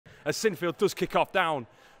as Sinfield does kick off down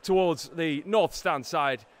towards the north stand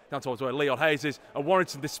side, down towards where Leon Hayes is, and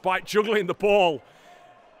Warrington, despite juggling the ball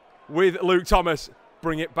with Luke Thomas,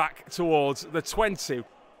 bring it back towards the 20.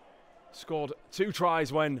 Scored 2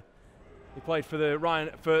 tries when he played for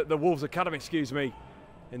the Wolves Academy,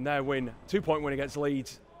 in their win, 2-point win against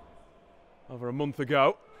Leeds over a month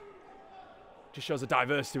ago. Just shows the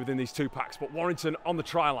diversity within these 2 packs. But Warrington on the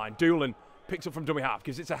try line. Doolan picks up from dummy half,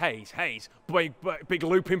 gives it to Hayes. Hayes, big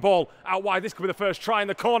looping ball out wide. This could be the first try in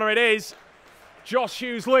the corner. It is. Josh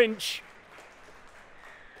Hughes-Lynch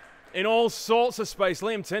in all sorts of space.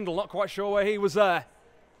 Liam Tyndall, not quite sure where he was there.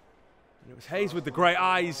 And it was Hayes with the great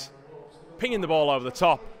eyes, pinging the ball over the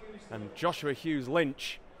top. And Joshua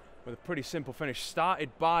Hughes-Lynch with a pretty simple finish, started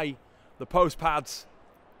by the post pads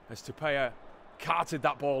as Tupeya carted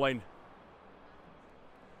that ball in.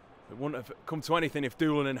 It wouldn't have come to anything if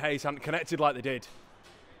Doolan and Hayes hadn't connected like they did.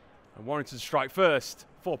 And Warrington strike first,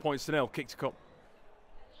 4 points to 0, kick to come.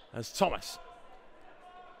 As Thomas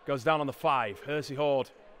goes down on the 5, Hersey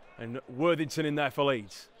Horde and Worthington in there for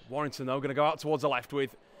Leeds. Warrington though going to go out towards the left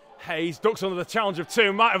with Hayes, ducks under the challenge of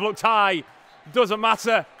 2, might have looked high, doesn't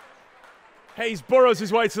matter. Hayes burrows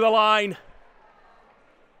his way to the line.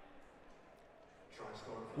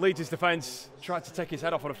 Leeds' defence tried to take his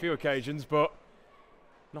head off on a few occasions, but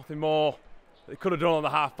nothing more they could have done on the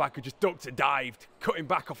half-back, who just ducked and dived, cutting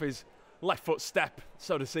back off his left foot step,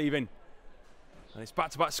 so deceiving. And it's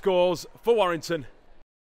back-to-back scores for Warrington.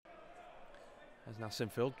 There's now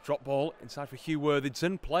Sinfield, drop ball inside for Hugh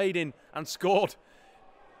Worthington, played in and scored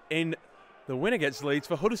in the win against Leeds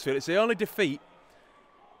for Huddersfield. It's the only defeat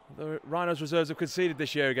the Rhinos reserves have conceded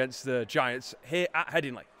this year against the Giants here at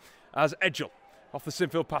Headingley. As Edgell, off the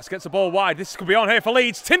Sinfield pass, gets the ball wide. This could be on here for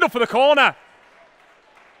Leeds. Tyndall for the corner.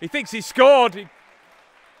 He thinks he scored.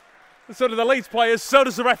 And so do the Leeds players, so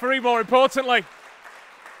does the referee, more importantly.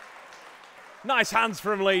 Nice hands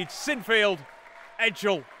from Leeds. Sinfield,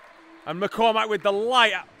 Edgell, and McCormack with the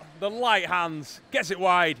light hands. Gets it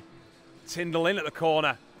wide. Tyndall in at the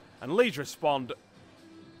corner. And Leeds respond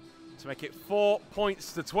to make it 4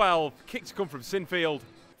 points to 12. Kick to come from Sinfield.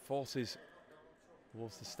 Forces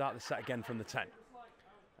Wolves to start the set again from the 10.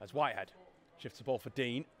 As Whitehead shifts the ball for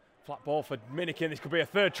Dean. Flat ball for Minikin. This could be a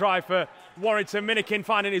 3rd try for Warrington. Minikin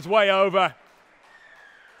finding his way over.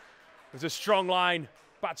 There's a strong line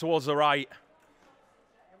back towards the right.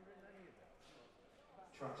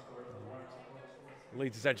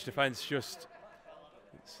 Leeds' edge defence just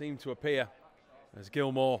seemed to appear as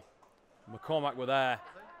Gilmore and McCormack were there.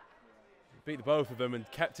 Beat the both of them and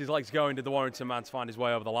kept his legs going, did the Warrington man, to find his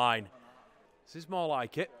way over the line. This is more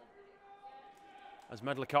like it. As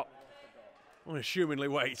Medlicott unassumingly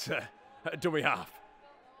waits at dummy half.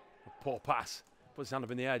 A poor pass. Puts his hand up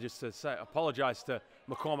in the air just to say, apologise to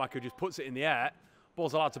McCormack, who just puts it in the air.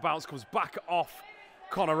 Ball's allowed to bounce, comes back off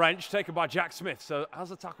Connor Wrench, taken by Jack Smith. So has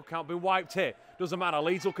the tackle count been wiped here? Doesn't matter,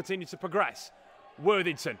 Leeds will continue to progress.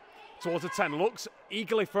 Worthington towards the 10, looks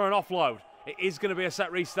eagerly for an offload. It is going to be a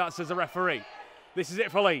set restart, says the referee. This is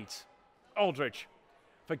it for Leeds. Aldridge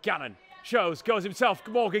for Gannon. Shows, goes himself,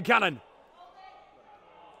 Morgan Gannon.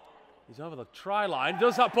 He's over the try line.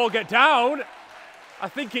 Does that ball get down? I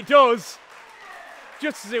think it does.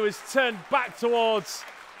 Just as it was turned back towards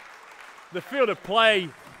the field of play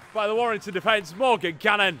by the Warrington defence, Morgan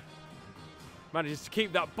Gannon manages to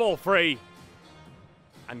keep that ball free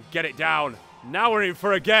and get it down. Now we're in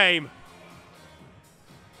for a game.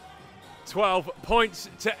 12 points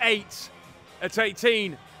to 8 at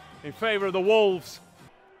 18 in favour of the Wolves.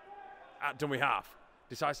 At dummy half,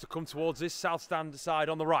 decides to come towards this south stand side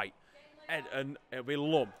on the right. And it'll be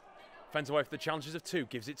Lum. Fends away for the challenges of 2,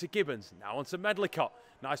 gives it to Gibbons. Now on to Medlicott.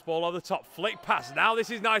 Nice ball over the top, flick pass. Now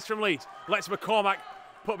this is nice from Leeds. Lets McCormack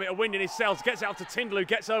put a bit of wind in his sails. Gets it out to Tyndall, who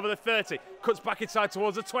gets over the 30. Cuts back inside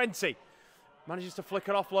towards the 20. Manages to flick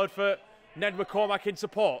an offload for Ned McCormack in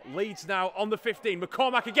support. Leeds now on the 15.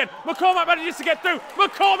 McCormack again. McCormack manages to get through.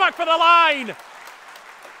 McCormack for the line.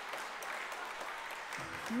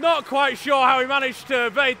 Not quite sure how he managed to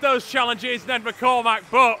evade those challenges, Ned McCormack,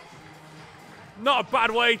 but not a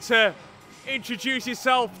bad way to introduce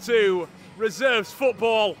yourself to reserves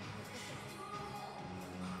football.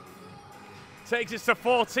 Takes us to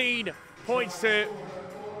 14 points to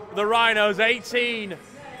the Rhinos, 18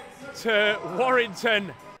 to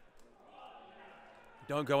Warrington.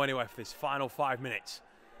 Don't go anywhere for this final 5 minutes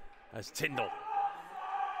as Tyndall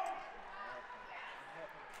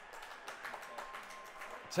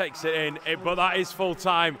takes it in, but that is full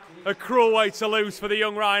time. A cruel way to lose for the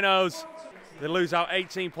young Rhinos. They lose out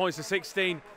 18 points to 16.